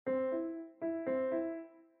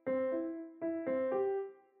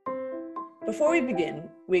Before we begin,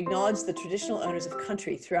 we acknowledge the traditional owners of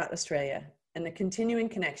country throughout Australia and the continuing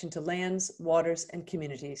connection to lands, waters, and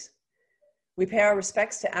communities. We pay our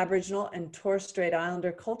respects to Aboriginal and Torres Strait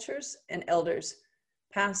Islander cultures and elders,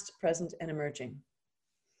 past, present, and emerging.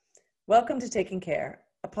 Welcome to Taking Care,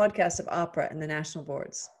 a podcast of AHPRA and the national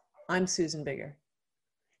boards. I'm Susan Bigger.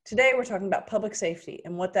 Today, we're talking about public safety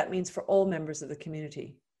and what that means for all members of the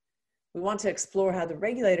community. We want to explore how the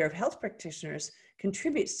regulator of health practitioners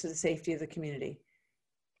contributes to the safety of the community,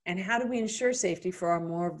 and how do we ensure safety for our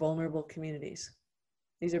more vulnerable communities.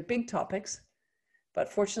 These are big topics, but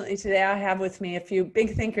fortunately today I have with me a few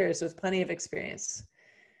big thinkers with plenty of experience.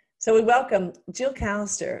 So we welcome Jill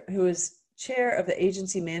Callister, who is chair of the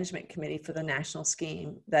Agency Management Committee for the national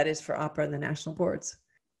scheme, that is for AHPRA and the national boards.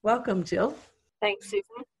 Welcome, Jill. Thanks, Susan.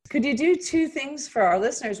 Could you do two things for our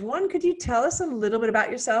listeners? One, could you tell us a little bit about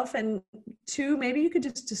yourself? And two, maybe you could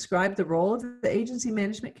just describe the role of the Agency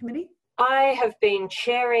Management Committee? I have been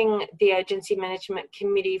chairing the Agency Management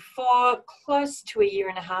Committee for close to a year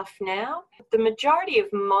and a half now. The majority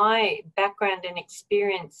of my background and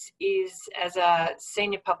experience is as a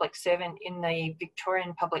senior public servant in the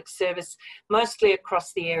Victorian Public Service, mostly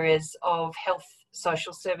across the areas of health,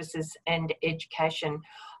 social services and education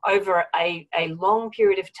over a long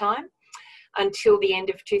period of time until the end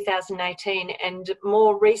of 2018. And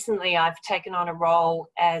more recently, I've taken on a role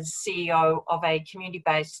as CEO of a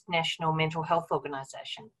community-based national mental health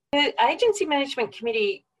organisation. The Agency Management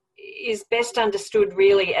Committee is best understood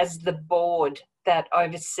really as the board that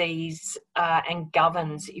oversees and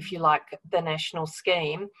governs, if you like, the national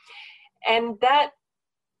scheme. And that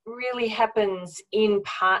really happens in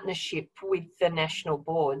partnership with the national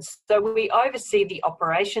boards. So we oversee the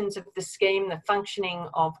operations of the scheme, the functioning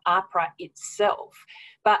of AHPRA itself,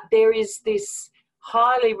 but there is this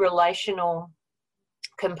highly relational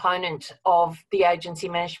component of the Agency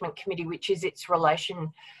Management Committee, which is its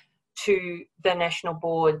relation to the national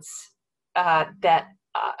boards that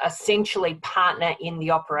essentially partner in the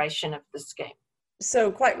operation of the scheme.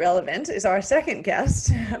 So quite relevant is our second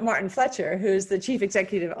guest, Martin Fletcher, who is the Chief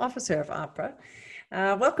Executive Officer of AHPRA.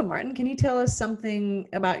 Welcome, Martin. Can you tell us something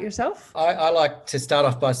about yourself? I like to start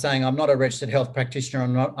off by saying I'm not a registered health practitioner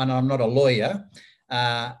and I'm not a lawyer,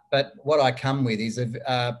 but what I come with is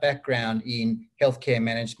a background in healthcare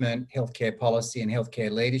management, healthcare policy and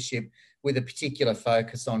healthcare leadership with a particular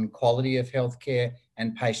focus on quality of healthcare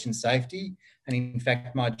and patient safety. And in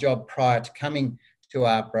fact, my job prior to coming to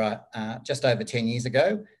AHPRA just over 10 years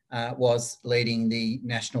ago was leading the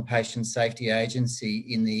National Patient Safety Agency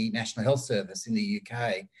in the National Health Service in the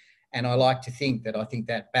UK. And I like to think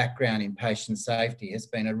that background in patient safety has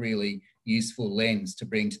been a really useful lens to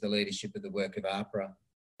bring to the leadership of the work of AHPRA.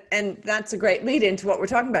 And that's a great lead into what we're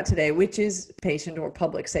talking about today, which is patient or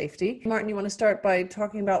public safety. Martin, you want to start by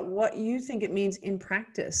talking about what you think it means in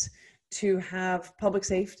practice to have public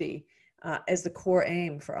safety as the core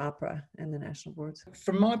aim for AHPRA and the national boards?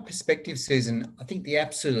 From my perspective, Susan, I think the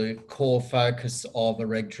absolute core focus of a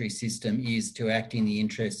regulatory system is to act in the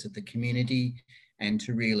interests of the community and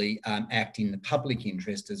to really act in the public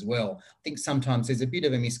interest as well. I think sometimes there's a bit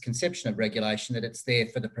of a misconception of regulation that it's there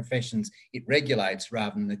for the professions it regulates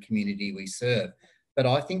rather than the community we serve. But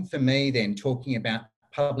I think for me then, talking about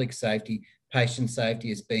public safety, patient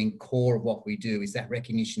safety as being core of what we do is that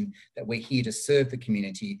recognition that we're here to serve the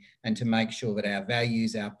community and to make sure that our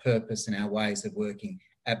values, our purpose and our ways of working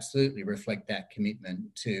absolutely reflect that commitment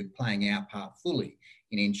to playing our part fully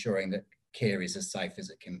in ensuring that care is as safe as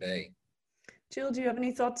it can be. Jill, do you have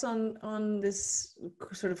any thoughts on this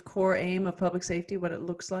sort of core aim of public safety, what it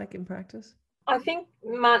looks like in practice? I think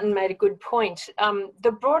Martin made a good point.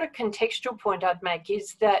 The broader contextual point I'd make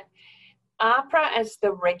is that AHPRA as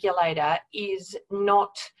the regulator is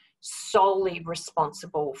not solely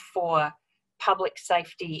responsible for public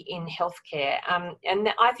safety in healthcare. And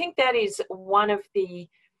I think that is one of the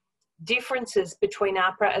differences between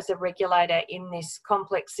AHPRA as a regulator in this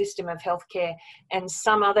complex system of healthcare and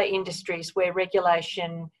some other industries where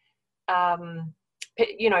regulation, in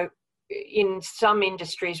some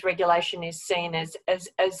industries, regulation is seen as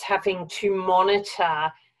having to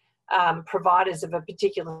monitor providers of a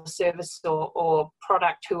particular service or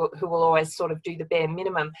product who will always sort of do the bare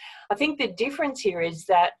minimum. I think the difference here is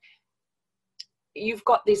that you've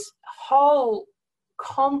got this whole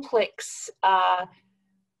complex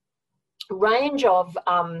range of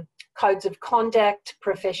codes of conduct,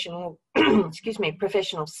 professional,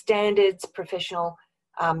 professional standards, professional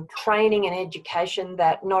training and education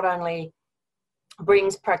that not only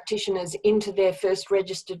brings practitioners into their first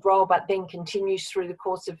registered role, but then continues through the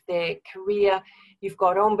course of their career. You've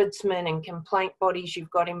got ombudsmen and complaint bodies,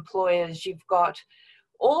 you've got employers, you've got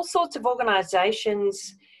all sorts of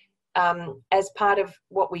organisations as part of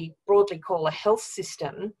what we broadly call a health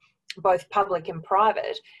system, both public and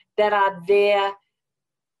private, that are there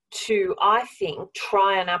to, I think,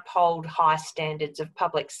 try and uphold high standards of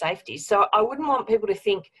public safety. So I wouldn't want people to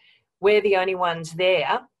think we're the only ones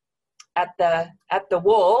there at the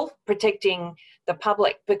wall protecting the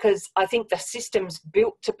public, because I think the system's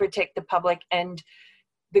built to protect the public, and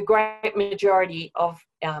the great majority of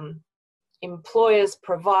employers,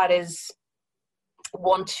 providers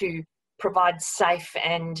want to provide safe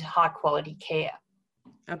and high quality care.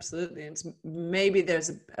 Absolutely. And maybe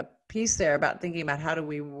there's a piece there about thinking about how do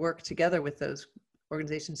we work together with those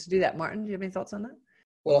organizations to do that. Martin, do you have any thoughts on that?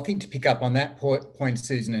 Well, I think to pick up on that point,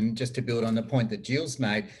 Susan, and just to build on the point that Jill's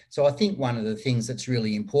made, so I think one of the things that's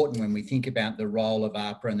really important when we think about the role of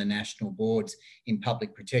AHPRA and the national boards in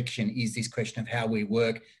public protection is this question of how we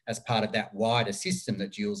work as part of that wider system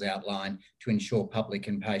that Jill's outlined to ensure public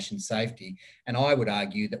and patient safety. And I would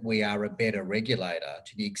argue that we are a better regulator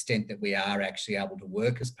to the extent that we are actually able to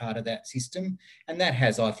work as part of that system. And that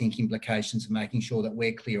has, I think, implications for making sure that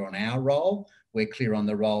we're clear on our role, we're clear on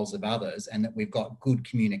the roles of others, and that we've got good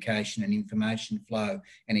communication and information flow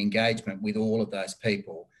and engagement with all of those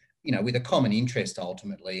people, you know, with a common interest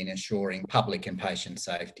ultimately in ensuring public and patient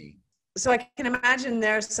safety. So I can imagine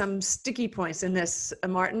there's some sticky points in this.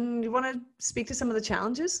 Martin, you want to speak to some of the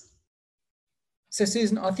challenges? So,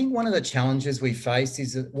 Susan, I think one of the challenges we face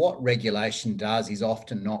is that what regulation does is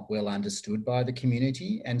often not well understood by the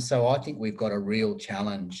community. And so I think we've got a real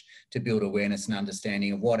challenge to build awareness and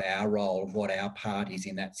understanding of what our role, of what our part is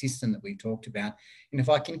in that system that we've talked about. And if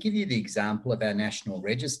I can give you the example of our national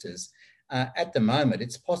registers, at the moment,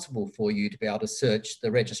 it's possible for you to be able to search the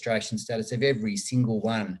registration status of every single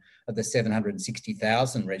one of the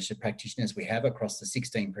 760,000 registered practitioners we have across the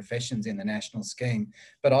 16 professions in the national scheme.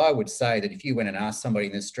 But I would say that if you went and asked somebody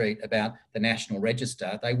in the street about the national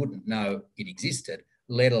register, they wouldn't know it existed,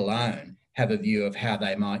 let alone have a view of how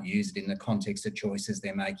they might use it in the context of choices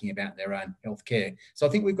they're making about their own healthcare. So I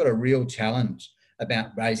think we've got a real challenge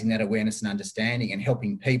about raising that awareness and understanding and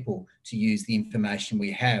helping people to use the information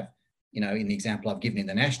we have, you know, in the example I've given in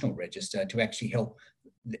the National Register, to actually help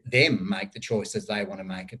them make the choices they want to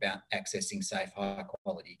make about accessing safe, high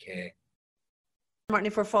quality care. Martin,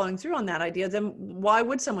 if we're following through on that idea, then why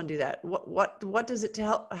would someone do that? What does it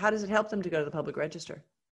help? How does it help them to go to the public register?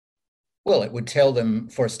 Well, it would tell them,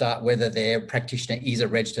 for a start, whether their practitioner is a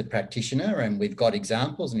registered practitioner, and we've got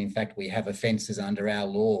examples, and in fact we have offences under our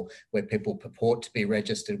law where people purport to be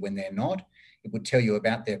registered when they're not. It would tell you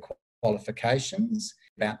about their qualifications,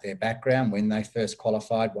 about their background, when they first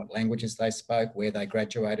qualified, what languages they spoke, where they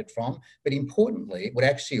graduated from. But importantly, it would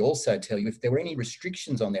actually also tell you if there were any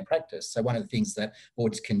restrictions on their practice. So one of the things that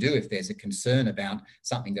boards can do if there's a concern about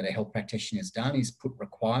something that a health practitioner has done is put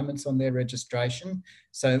requirements on their registration.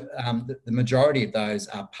 So the majority of those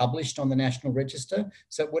are published on the National Register.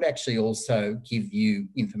 So it would actually also give you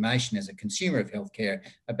information as a consumer of healthcare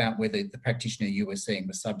about whether the practitioner you were seeing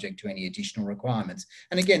was subject to any additional requirements.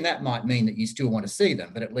 And again, that might mean that you still want to see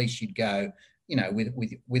them, but at least you'd go, you know,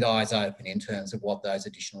 with eyes open in terms of what those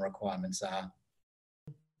additional requirements are.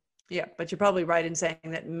 Yeah, but you're probably right in saying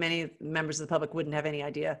that many members of the public wouldn't have any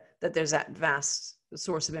idea that there's that vast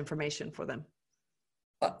source of information for them.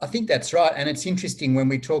 I think that's right. And it's interesting when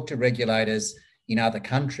we talk to regulators in other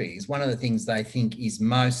countries, one of the things they think is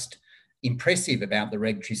most impressive about the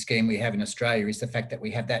regulatory scheme we have in Australia is the fact that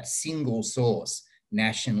we have that single source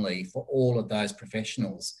nationally for all of those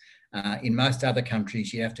professionals. In most other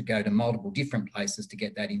countries, you have to go to multiple different places to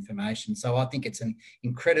get that information. So I think it's an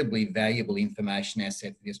incredibly valuable information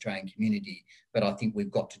asset for the Australian community, but I think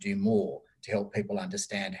we've got to do more to help people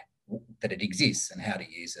understand that it exists and how to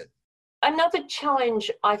use it. Another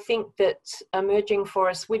challenge I think that's emerging for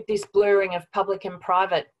us with this blurring of public and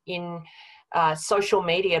private in social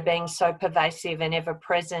media being so pervasive and ever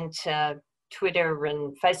present, Twitter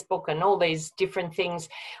and Facebook and all these different things,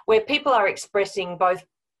 where people are expressing both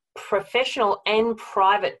professional and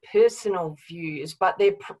private personal views, but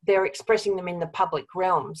they're expressing them in the public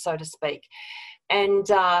realm, so to speak. And,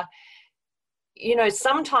 you know,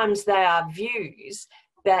 sometimes they are views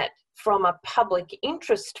that from a public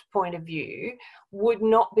interest point of view would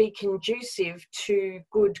not be conducive to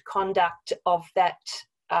good conduct of that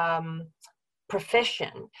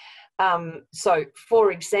profession. So,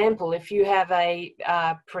 for example, if you have a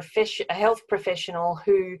health professional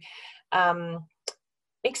who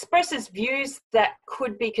expresses views that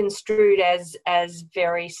could be construed as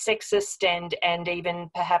very sexist and even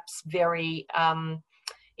perhaps very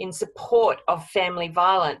in support of family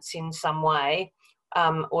violence in some way,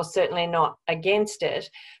 or certainly not against it,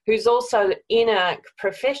 who's also in a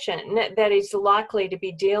profession that is likely to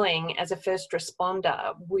be dealing as a first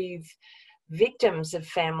responder with victims of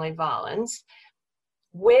family violence,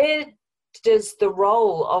 where does the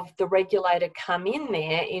role of the regulator come in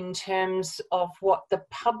there in terms of what the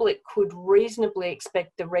public could reasonably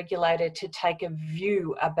expect the regulator to take a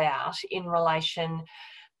view about in relation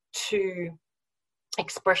to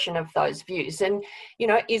expression of those views? And, you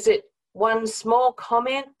know, is it one small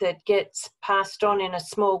comment that gets passed on in a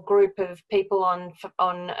small group of people on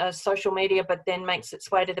social media but then makes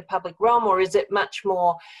its way to the public realm, or is it much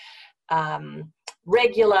more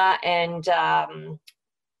regular and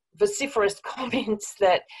vociferous comments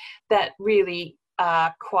that really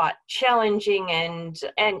are quite challenging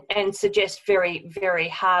and suggest very, very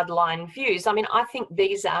hardline views? I mean, I think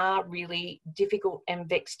these are really difficult and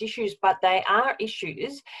vexed issues, but they are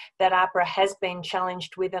issues that AHPRA has been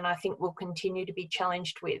challenged with, and I think will continue to be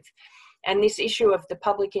challenged with. And this issue of the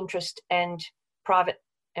public interest and private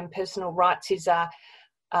and personal rights is a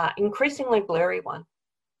increasingly blurry one.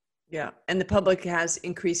 Yeah, and the public has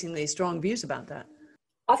increasingly strong views about that.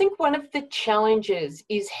 I think one of the challenges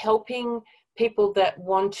is helping people that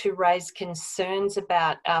want to raise concerns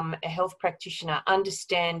about a health practitioner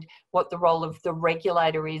understand what the role of the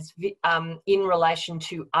regulator is in relation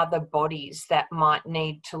to other bodies that might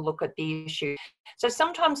need to look at the issue. So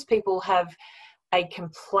sometimes people have a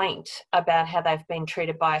complaint about how they've been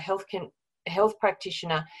treated by a health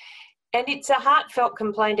practitioner, and it's a heartfelt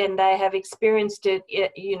complaint, and they have experienced it,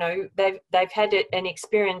 you know, they've had an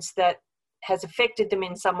experience that has affected them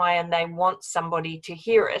in some way, and they want somebody to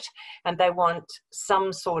hear it, and they want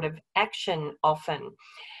some sort of action often.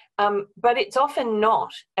 But it's often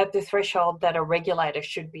not at the threshold that a regulator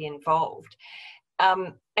should be involved.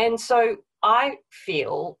 And so I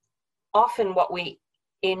feel often what we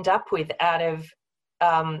end up with out of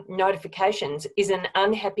notifications is an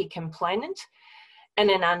unhappy complainant and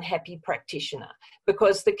an unhappy practitioner,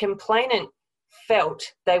 because the complainant felt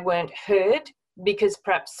they weren't heard, because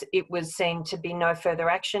perhaps it was seen to be no further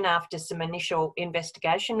action after some initial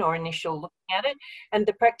investigation or initial looking at it. And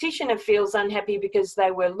the practitioner feels unhappy because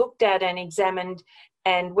they were looked at and examined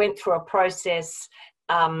and went through a process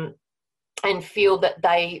and feel that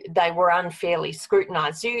they were unfairly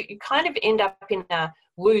scrutinised. You kind of end up in a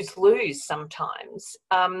lose-lose sometimes.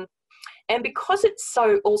 And because it's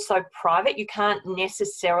also private, you can't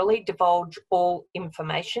necessarily divulge all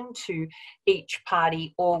information to each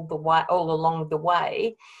party all along the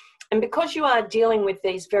way. And because you are dealing with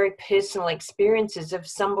these very personal experiences of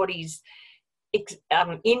somebody's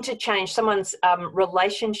interchange, someone's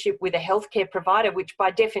relationship with a healthcare provider, which by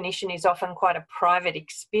definition is often quite a private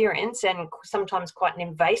experience and sometimes quite an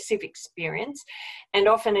invasive experience, and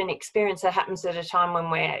often an experience that happens at a time when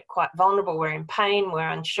we're quite vulnerable, we're in pain, we're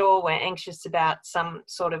unsure, we're anxious about some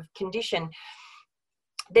sort of condition.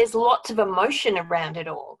 There's lots of emotion around it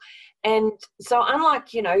all. And so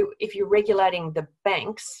unlike, you know, if you're regulating the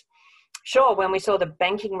banks, sure, when we saw the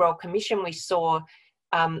Banking Royal Commission, we saw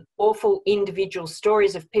awful individual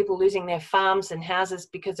stories of people losing their farms and houses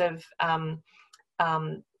because of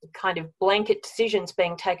kind of blanket decisions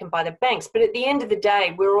being taken by the banks. But at the end of the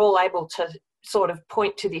day, we're all able to sort of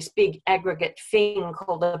point to this big aggregate thing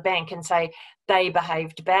called a bank and say they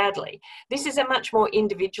behaved badly. This is a much more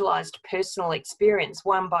individualised personal experience,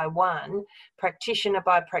 one by one, practitioner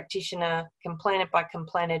by practitioner, complainant by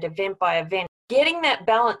complainant, event by event. Getting that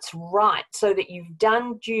balance right so that you've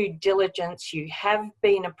done due diligence, you have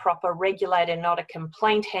been a proper regulator, not a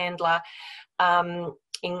complaint handler,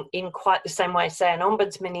 in quite the same way, say, an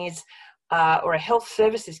ombudsman is, or a health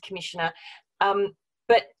services commissioner,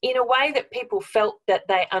 but in a way that people felt that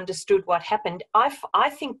they understood what happened. I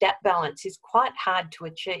think that balance is quite hard to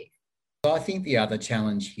achieve. I think the other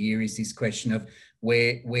challenge here is this question of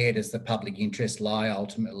where does the public interest lie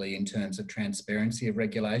ultimately in terms of transparency of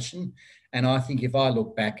regulation. And I think if I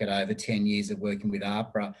look back at over 10 years of working with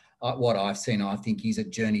AHPRA, what I've seen, I think, is a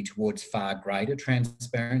journey towards far greater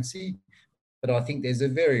transparency. But I think there's a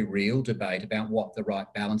very real debate about what the right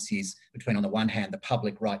balance is between, on the one hand, the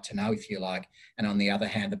public right to know, if you like, and on the other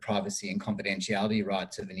hand, the privacy and confidentiality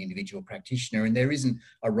rights of an individual practitioner. And there isn't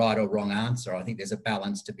a right or wrong answer. I think there's a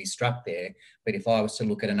balance to be struck there. But if I was to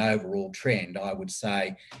look at an overall trend, I would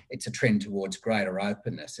say it's a trend towards greater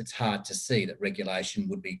openness. It's hard to see that regulation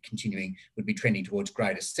would be trending towards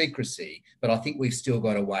greater secrecy. But I think we've still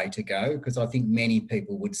got a way to go, because I think many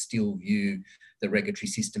people would still view the regulatory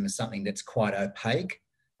system as something that's quite opaque.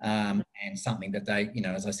 and something that they,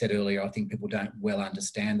 as I said earlier, I think people don't well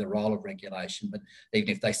understand the role of regulation, but even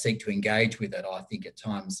if they seek to engage with it, I think at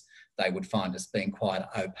times they would find us being quite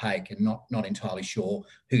opaque and not entirely sure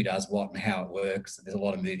who does what and how it works. There's a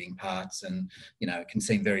lot of moving parts and, it can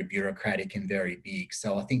seem very bureaucratic and very big.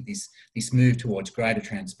 So I think this move towards greater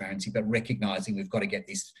transparency, but recognising we've got to get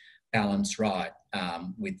this balance right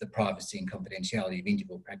with the privacy and confidentiality of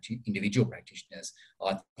individual practitioners,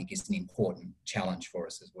 I think is an important challenge for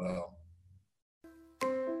us as well.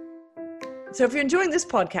 So if you're enjoying this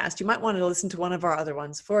podcast, you might want to listen to one of our other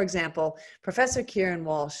ones. For example, Professor Kieran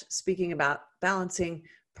Walsh speaking about balancing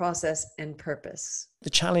process and purpose. The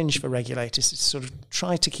challenge for regulators is to sort of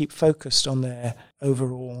try to keep focused on their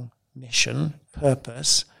overall mission,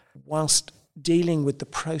 purpose, whilst dealing with the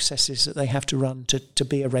processes that they have to run to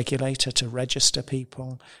be a regulator, to register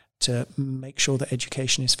people, to make sure that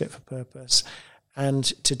education is fit for purpose, and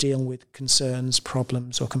to deal with concerns,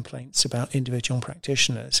 problems or complaints about individual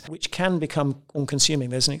practitioners, which can become all-consuming.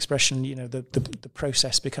 There's an expression, the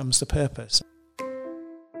process becomes the purpose.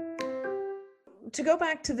 To go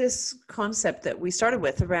back to this concept that we started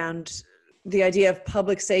with around the idea of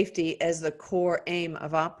public safety as the core aim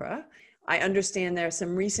of AHPRA, I understand there are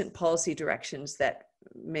some recent policy directions that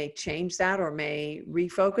may change that or may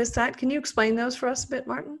refocus that. Can you explain those for us a bit,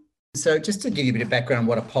 Martin? So just to give you a bit of background on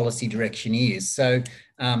what a policy direction is. So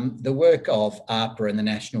the work of AHPRA and the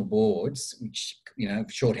national boards, which,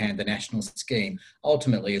 shorthand the national scheme,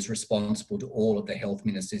 ultimately is responsible to all of the health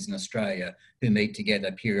ministers in Australia who meet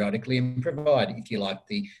together periodically and provide, if you like,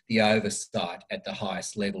 the oversight at the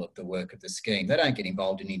highest level of the work of the scheme. They don't get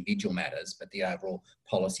involved in individual matters, but the overall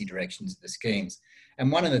policy directions of the schemes.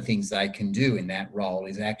 And one of the things they can do in that role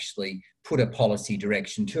is actually put a policy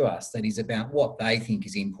direction to us that is about what they think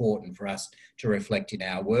is important for us to reflect in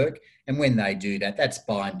our work. And when they do that, that's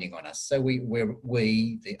binding on us. So we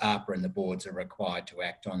the AHPRA and the boards are required to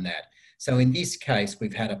act on that. So in this case,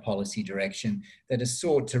 we've had a policy direction that has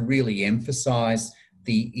sought to really emphasise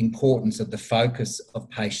the importance of the focus of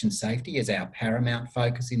patient safety as our paramount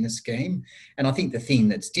focus in the scheme. And I think the thing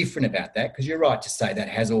that's different about that, because you're right to say that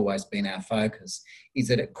has always been our focus, is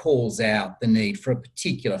that it calls out the need for a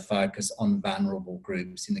particular focus on vulnerable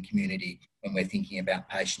groups in the community when we're thinking about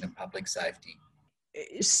patient and public safety.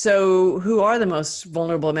 So who are the most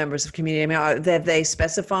vulnerable members of community? I mean, have they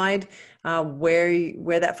specified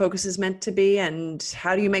where that focus is meant to be, and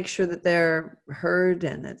how do you make sure that they're heard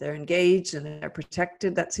and that they're engaged and that they're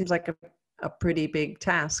protected? That seems like a pretty big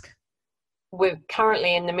task. We're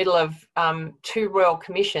currently in the middle of 2 royal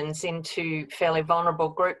commissions into fairly vulnerable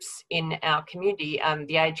groups in our community,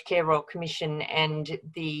 the Aged Care Royal Commission and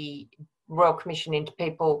the Royal Commission into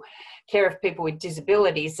care of people with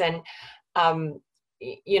disabilities. And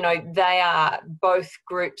they are both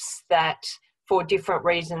groups that, for different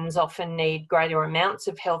reasons, often need greater amounts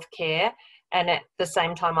of healthcare and at the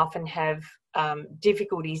same time often have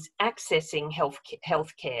difficulties accessing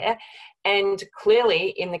healthcare. And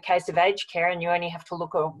clearly, in the case of aged care, and you only have to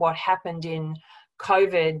look at what happened in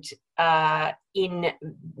COVID in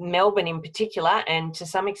Melbourne in particular, and to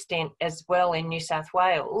some extent as well in New South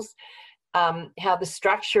Wales, how the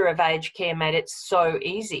structure of aged care made it so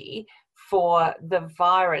easy for the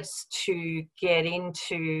virus to get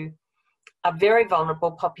into a very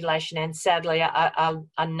vulnerable population, and sadly a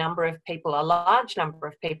large number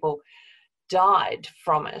of people died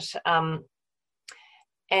from it.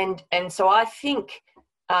 And so I think,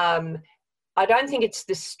 I don't think it's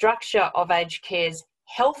the structure of aged care's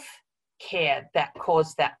health care that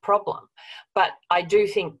caused that problem, but I do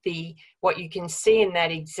think what you can see in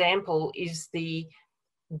that example is the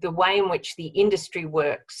way in which the industry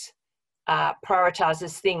works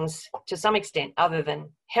prioritises things to some extent other than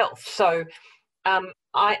health. So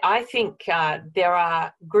I think there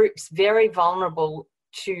are groups very vulnerable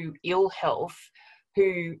to ill health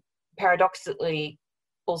who paradoxically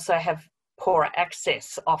also have poorer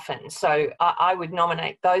access often. So I would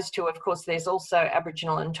nominate those 2. Of course, there's also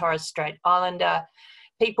Aboriginal and Torres Strait Islander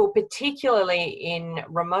people, particularly in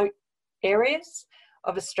remote areas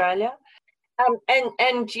of Australia.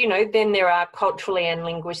 Then there are culturally and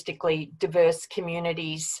linguistically diverse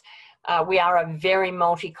communities. We are a very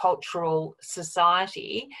multicultural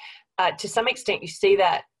society. To some extent, you see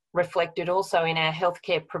that reflected also in our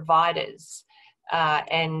healthcare providers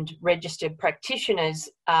and registered practitioners,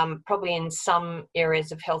 probably in some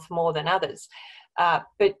areas of health more than others.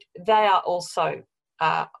 But they are also,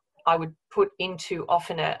 I would put into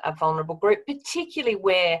often a vulnerable group, particularly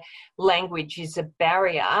where language is a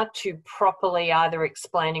barrier to properly either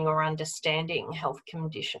explaining or understanding health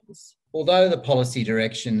conditions. Although the policy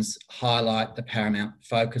directions highlight the paramount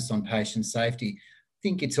focus on patient safety,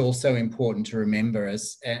 think it's also important to remember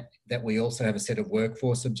that we also have a set of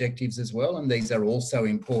workforce objectives as well, and these are also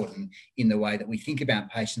important in the way that we think about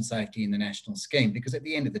patient safety in the national scheme, because at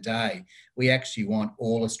the end of the day, we actually want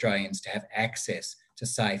all Australians to have access to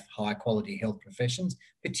safe, high-quality health professions,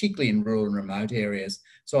 particularly in rural and remote areas.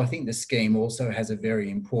 So I think the scheme also has a very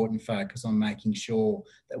important focus on making sure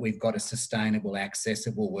that we've got a sustainable,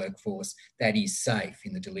 accessible workforce that is safe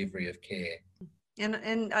in the delivery of care.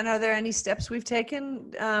 And are there any steps we've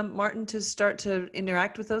taken, Martin, to start to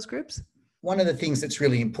interact with those groups? One of the things that's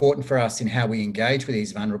really important for us in how we engage with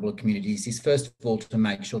these vulnerable communities is, first of all, to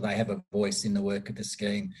make sure they have a voice in the work of the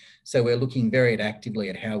scheme. So we're looking very actively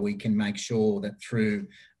at how we can make sure that through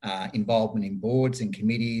involvement in boards and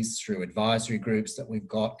committees, through advisory groups that we've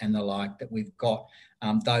got and the like, that we've got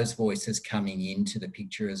those voices coming into the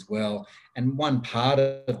picture as well. And one part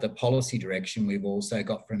of the policy direction we've also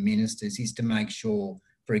got from ministers is to make sure,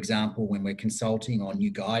 for example, when we're consulting on new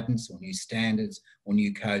guidance or new standards or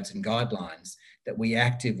new codes and guidelines, that we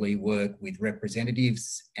actively work with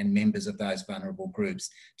representatives and members of those vulnerable groups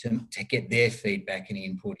to get their feedback and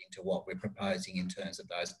input into what we're proposing in terms of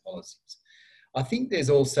those policies. I think there's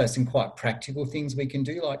also some quite practical things we can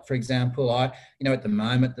do. Like, for example, at the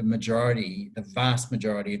moment, the vast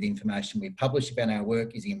majority of the information we publish about our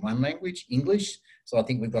work is in one language, English. So I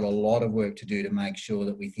think we've got a lot of work to do to make sure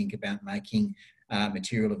that we think about making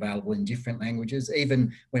material available in different languages.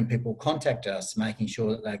 Even when people contact us, making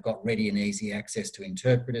sure that they've got ready and easy access to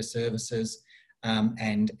interpreter services,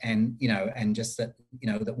 and just that,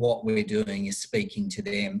 that what we're doing is speaking to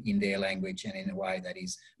them in their language and in a way that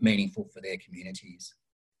is meaningful for their communities.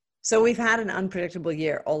 So we've had an unpredictable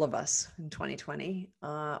year, all of us, in 2020.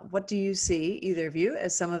 What do you see, either of you,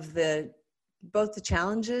 as some of both the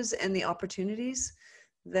challenges and the opportunities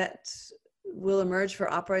that will emerge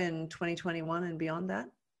for Opera in 2021 and beyond that?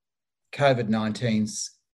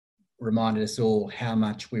 COVID-19's reminded us all how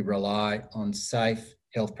much we rely on safe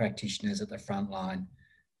health practitioners at the front line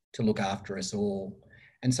to look after us all.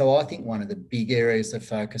 And so I think one of the big areas of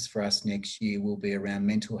focus for us next year will be around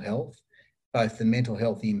mental health, both the mental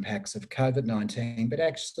health impacts of COVID-19, but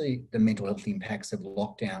actually the mental health impacts of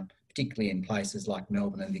lockdown, particularly in places like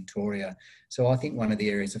Melbourne and Victoria. So I think one of the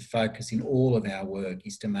areas of focus in all of our work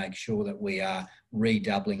is to make sure that we are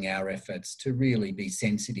redoubling our efforts to really be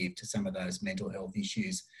sensitive to some of those mental health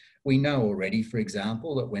issues. We know already, for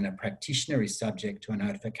example, that when a practitioner is subject to a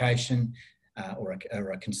notification or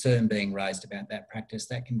a concern being raised about that practice,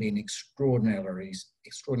 that can be an extraordinarily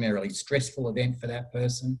stressful event for that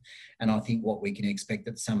person. And I think what we can expect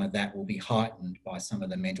that some of that will be heightened by some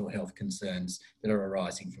of the mental health concerns that are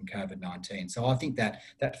arising from COVID-19. So I think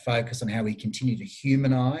that focus on how we continue to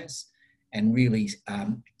humanise and really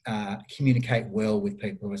communicate well with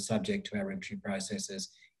people who are subject to our regulatory processes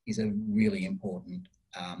is a really important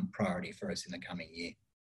priority for us in the coming year.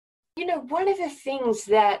 One of the things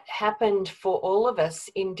that happened for all of us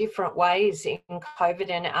in different ways in COVID,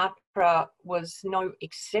 and AHPRA was no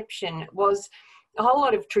exception, was a whole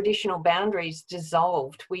lot of traditional boundaries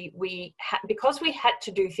dissolved. Because we had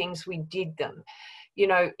to do things, we did them.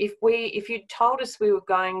 If you told us we were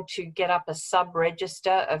going to get up a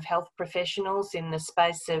sub-register of health professionals in the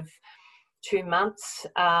space of 2 months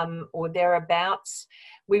or thereabouts,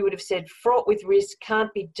 we would have said fraught with risk,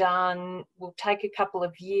 can't be done, will take a couple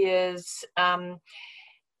of years. And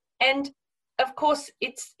of course,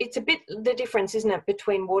 it's a bit the difference, isn't it,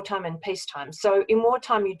 between wartime and peacetime. So in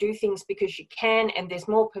wartime, you do things because you can, and there's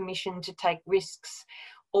more permission to take risks.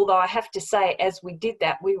 Although I have to say, as we did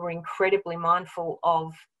that, we were incredibly mindful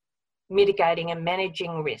of mitigating and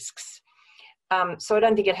managing risks. So I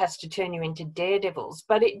don't think it has to turn you into daredevils,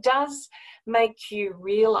 but it does make you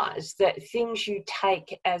realise that things you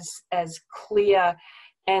take as clear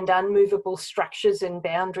and unmovable structures and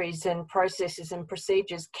boundaries and processes and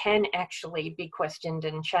procedures can actually be questioned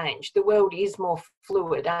and changed. The world is more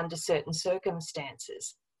fluid under certain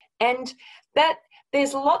circumstances. And that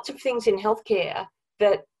there's lots of things in healthcare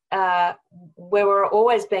that where we're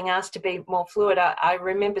always being asked to be more fluid. I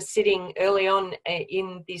remember sitting early on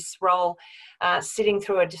in this role, sitting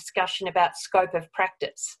through a discussion about scope of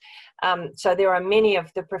practice. So there are many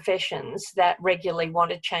of the professions that regularly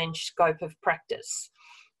want to change scope of practice.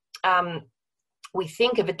 We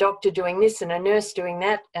think of a doctor doing this and a nurse doing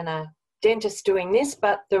that and a dentist doing this,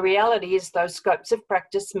 but the reality is those scopes of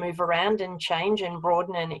practice move around and change and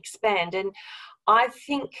broaden and expand. And I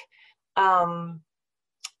think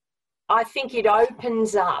it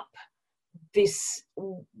opens up this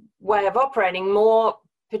way of operating more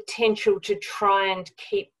potential to try and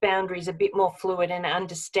keep boundaries a bit more fluid and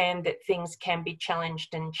understand that things can be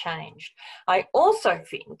challenged and changed. I also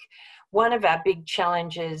think one of our big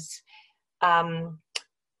challenges, a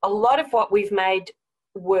lot of what we've made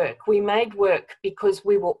work, we made work because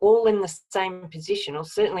we were all in the same position, or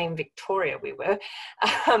certainly in Victoria we were,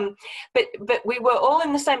 but we were all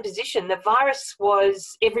in the same position. The virus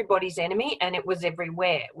was everybody's enemy and it was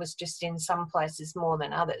everywhere. It was just in some places more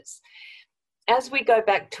than others. As we go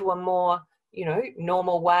back to a more,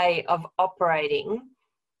 normal way of operating,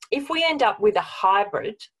 if we end up with a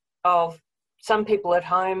hybrid of some people at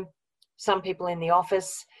home, some people in the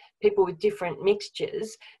office, people with different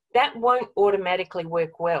mixtures, that won't automatically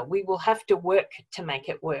work well. We will have to work to make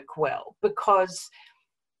it work well, because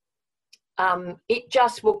it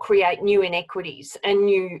just will create new inequities and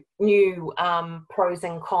new pros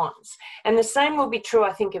and cons. And the same will be true,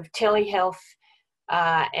 I think, of telehealth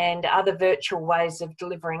and other virtual ways of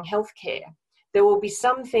delivering healthcare. There will be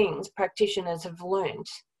some things practitioners have learned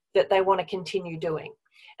that they want to continue doing,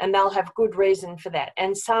 and they'll have good reason for that.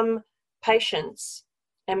 And some patients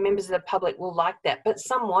and members of the public will like that, but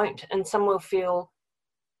some won't, and some will feel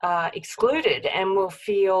excluded and will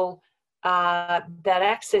feel that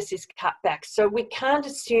access is cut back. So we can't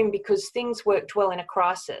assume because things worked well in a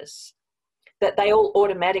crisis that they all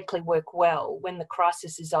automatically work well when the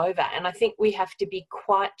crisis is over. And I think we have to be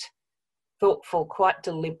quite thoughtful, quite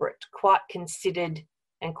deliberate, quite considered,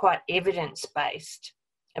 and quite evidence-based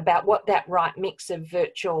about what that right mix of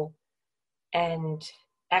virtual and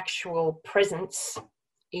actual presence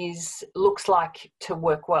looks like to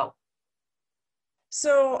work well.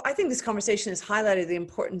 So I think this conversation has highlighted the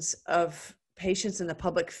importance of patients and the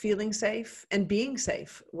public feeling safe and being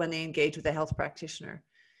safe when they engage with a health practitioner,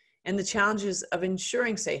 and the challenges of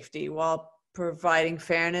ensuring safety while providing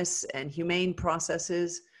fairness and humane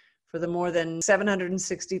processes for the more than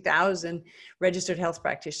 760,000 registered health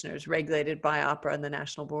practitioners regulated by AHPRA and the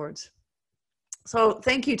national boards. So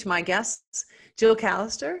thank you to my guests, Jill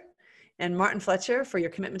Callister and Martin Fletcher, for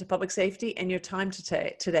your commitment to public safety and your time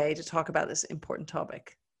today to talk about this important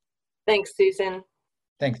topic. Thanks, Susan.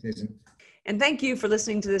 Thanks, Susan. And thank you for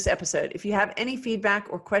listening to this episode. If you have any feedback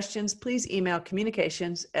or questions, please email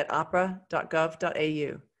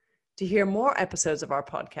communications@ahpra.gov.au. To hear more episodes of our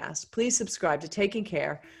podcast, please subscribe to Taking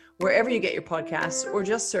Care wherever you get your podcasts, or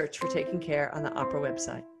just search for Taking Care on the AHPRA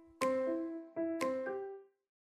website.